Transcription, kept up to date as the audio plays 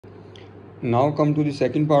Now come to the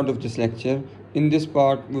second part of this lecture. In this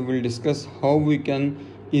part we will discuss how we can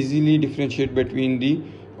easily differentiate between the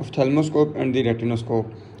ophthalmoscope and the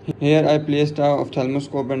retinoscope. Here I placed a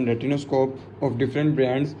ophthalmoscope and retinoscope of different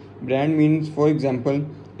brands. Brand means, for example,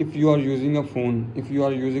 if you are using a phone, if you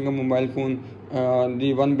are using a mobile phone,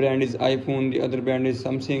 the one brand is iPhone, the other brand is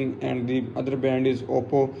Samsung, and the other brand is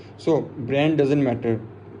Oppo. So brand doesn't matter.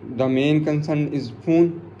 The main concern is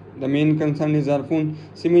phone. The main concern is our phone.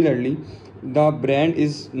 Similarly, the brand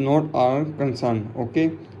is not our concern.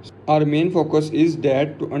 Okay, our main focus is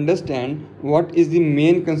that to understand what is the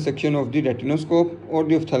main construction of the retinoscope or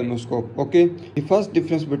the ophthalmoscope. Okay, the first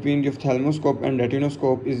difference between the ophthalmoscope and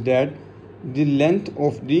retinoscope is that the length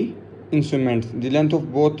of the instruments, the length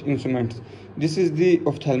of both instruments. This is the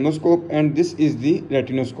ophthalmoscope and this is the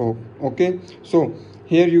retinoscope. Okay, so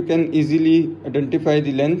here you can easily identify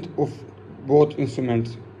the length of both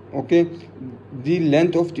instruments. Okay, the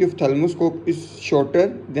length of the ophthalmoscope is shorter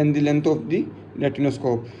than the length of the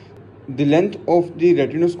retinoscope. The length of the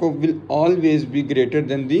retinoscope will always be greater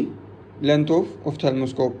than the length of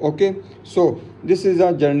ophthalmoscope. Okay, so this is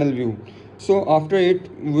a general view. So after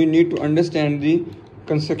it we need to understand the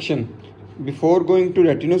construction. Before going to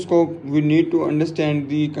retinoscope we need to understand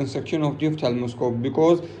the construction of the ophthalmoscope,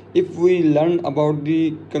 because if we learn about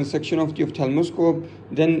the construction of the ophthalmoscope,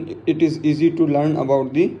 then it is easy to learn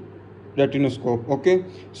about the retinoscope. Okay,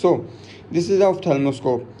 so this is the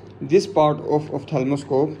ophthalmoscope. This part of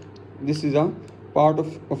ophthalmoscope, this is a part of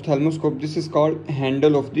ophthalmoscope. This is called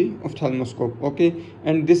handle of the ophthalmoscope. Okay,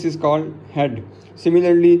 and this is called head.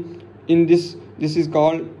 Similarly, in this is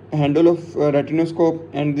called handle of retinoscope,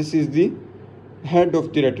 and this is the head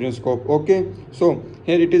of the retinoscope. Okay, so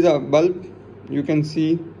here it is a bulb. You can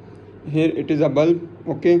see here it is a bulb.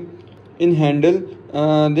 Okay, in handle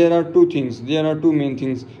there are two things, there are two main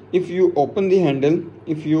things. If you open the handle,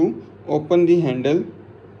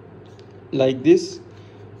 like this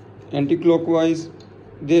anti-clockwise,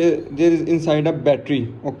 there is inside a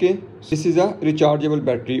battery. Okay, this is a rechargeable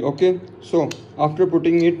battery. Okay, so after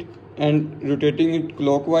putting it and rotating it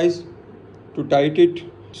clockwise to tight it,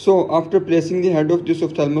 so after placing the head of this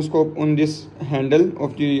ophthalmoscope on this handle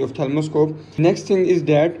of the ophthalmoscope, next thing is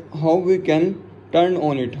that how we can turn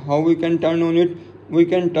on it. We can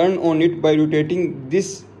turn on it by rotating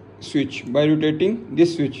this switch,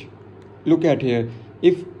 Look at here.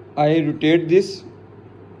 If I rotate this,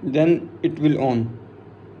 then it will on.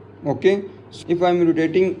 Okay, so if I am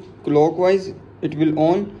rotating clockwise, it will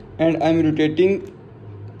on, and I am rotating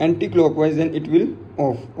anti-clockwise, then it will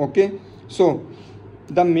off. Okay, so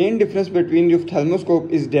the main difference between the ophthalmoscope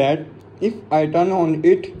is that if I turn on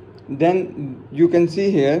it, then you can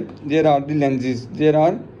see here there are lenses.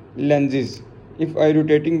 If I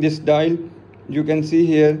rotating this dial, you can see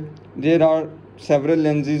here there are several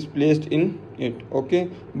lenses placed in it. Okay,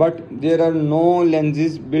 but there are no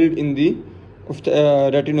lenses built in the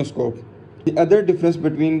retinoscope. The other difference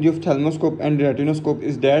between the ophthalmoscope and the retinoscope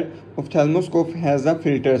is that ophthalmoscope has a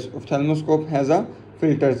filters.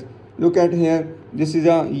 Look at here, this is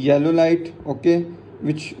a yellow light. Okay,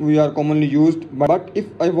 which we are commonly used, but if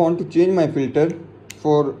I want to change my filter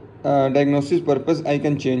for diagnosis purpose, I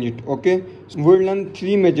can change it. Okay, so we'll learn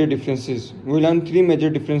three major differences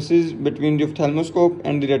between the ophthalmoscope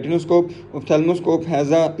and the retinoscope. Ophthalmoscope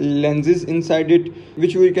has a lenses inside it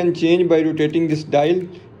which we can change by rotating this dial,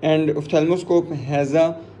 and ophthalmoscope has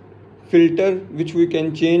a filter which we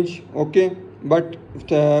can change. Okay, but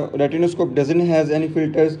retinoscope doesn't has any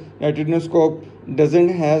filters. Retinoscope doesn't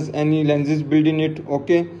has any lenses built in it.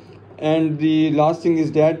 Okay, and the last thing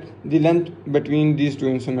is that the length between these two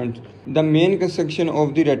instruments. The main construction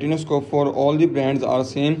of the retinoscope for all the brands are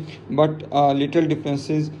same, but little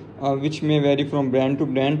differences which may vary from brand to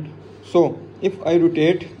brand. So if I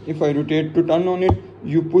rotate to turn on it,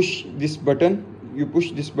 you push this button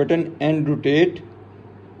and rotate,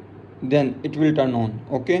 then it will turn on.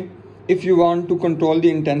 Okay, if you want to control the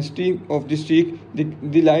intensity of the streak,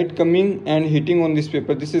 the light coming and hitting on this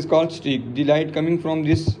paper, this is called streak. The light coming from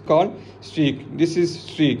this called streak. This is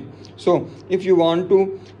streak. So if you want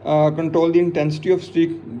to control the intensity of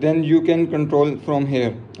streak, then you can control from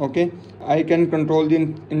here. Okay, I can control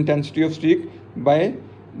the intensity of streak by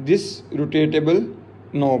this rotatable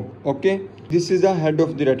knob. Okay, this is the head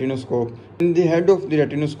of the retinoscope. In the head of the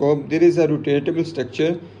retinoscope there is a rotatable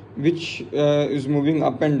structure which is moving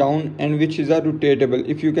up and down, and which is a rotatable.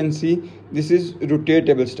 If you can see, this is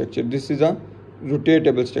rotatable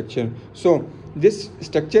structure. So this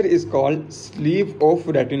structure is called sleeve of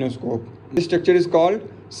retinoscope. This structure is called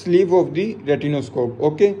sleeve of the retinoscope.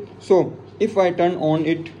 Okay, so if I turn on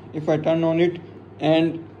it,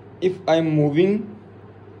 and if I'm moving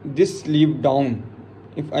this sleeve down,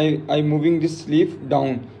 if I moving this sleeve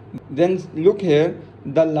down, then look here,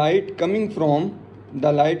 the light coming from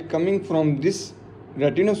this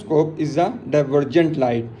retinoscope is a divergent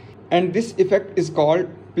light, and this effect is called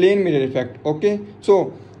plane mirror effect. Okay,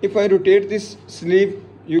 so if I rotate this sleeve,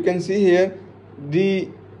 you can see here the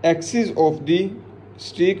axis of the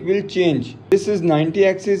streak will change. This is 90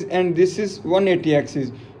 axis and this is 180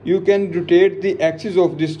 axis. You can rotate the axis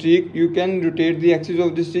of the streak,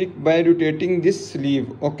 by rotating this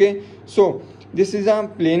sleeve. Okay, so this is a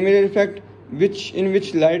plane mirror effect in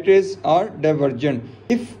which light rays are divergent.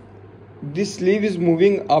 If this sleeve is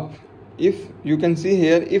moving up, if you can see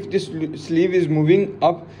here, if this sleeve is moving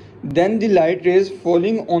up, then the light rays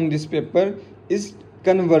falling on this paper is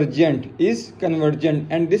convergent,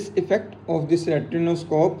 and this effect of this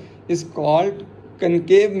retinoscope is called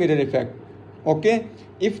concave mirror effect. Okay,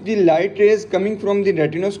 if the light rays coming from the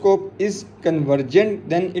retinoscope is convergent,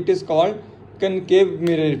 then it is called concave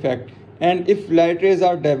mirror effect, and if light rays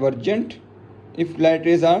are divergent,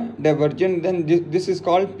 then this is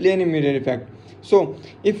called plane mirror effect. So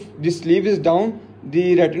if the sleeve is down,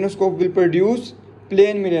 the retinoscope will produce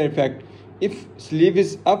plane mirror effect. If sleeve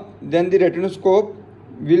is up, then the retinoscope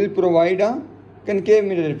will provide a concave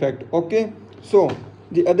mirror effect. Okay, so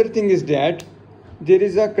the other thing is that there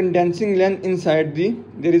is a condensing lens inside the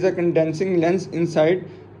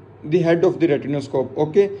head of the retinoscope.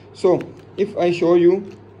 Okay, so if I show you,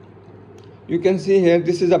 you can see here,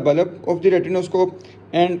 this is a bulb of the retinoscope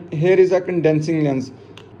and here is a condensing lens.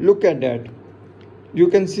 Look at that. You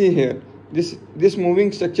can see here, this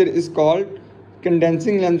moving structure is called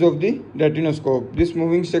condensing lens of the retinoscope.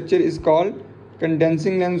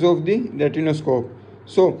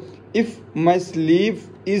 So if my sleeve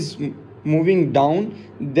is moving down,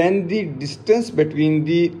 then the distance between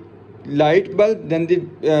the light bulb,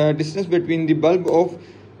 distance between the bulb of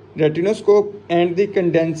retinoscope and the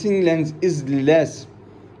condensing lens is less.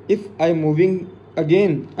 If I'm moving,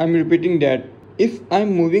 again I'm repeating that, if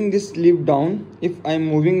I'm moving this sleeve down,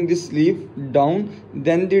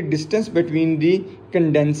 then the distance between the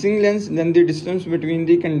condensing lens, and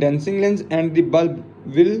the bulb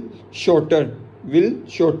will shorter.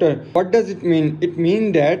 What does it mean? It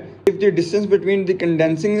means that if the distance between the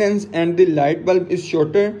condensing lens and the light bulb is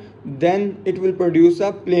shorter, then it will produce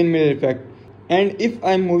a plane mirror effect. And if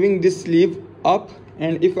I'm moving this sleeve up,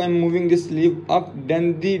 then the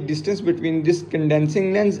distance between this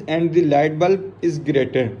condensing lens and the light bulb is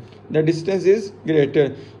greater.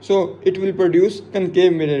 So it will produce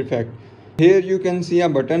concave mirror effect. Here you can see a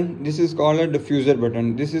button. This is called a diffuser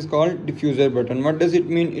button. What does it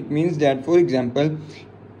mean? It means that, for example,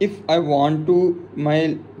 if I want to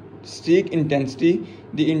my streak intensity,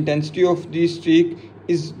 the intensity of the streak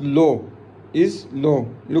is low.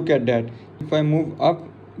 Look at that. If I move up,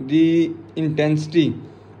 the intensity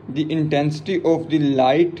of the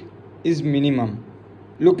light is minimum.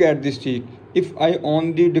 Look at the streak. If I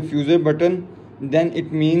on the diffuser button, then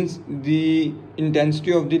it means the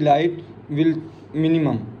intensity of the light will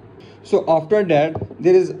minimum. So after that,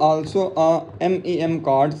 there is also a MEM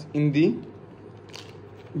cards in the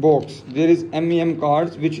box. There is MEM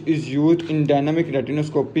cards which is used in dynamic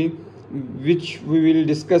retinoscopy, which we will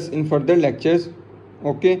discuss in further lectures.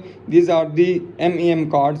 Okay, these are the MEM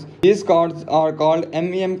cards. These cards are called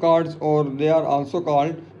MEM cards, or they are also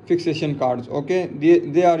called fixation cards. Okay,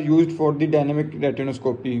 they are used for the dynamic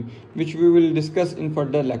retinoscopy, which we will discuss in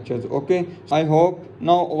further lectures. Okay, I hope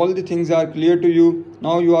now all the things are clear to you.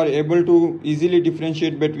 Now you are able to easily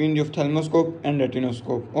differentiate between the ophthalmoscope and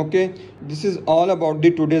retinoscope. Okay, this is all about the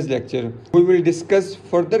today's lecture. We will discuss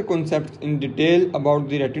further concepts in detail about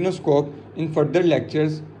the retinoscope in further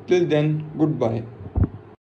lectures. Till then, goodbye.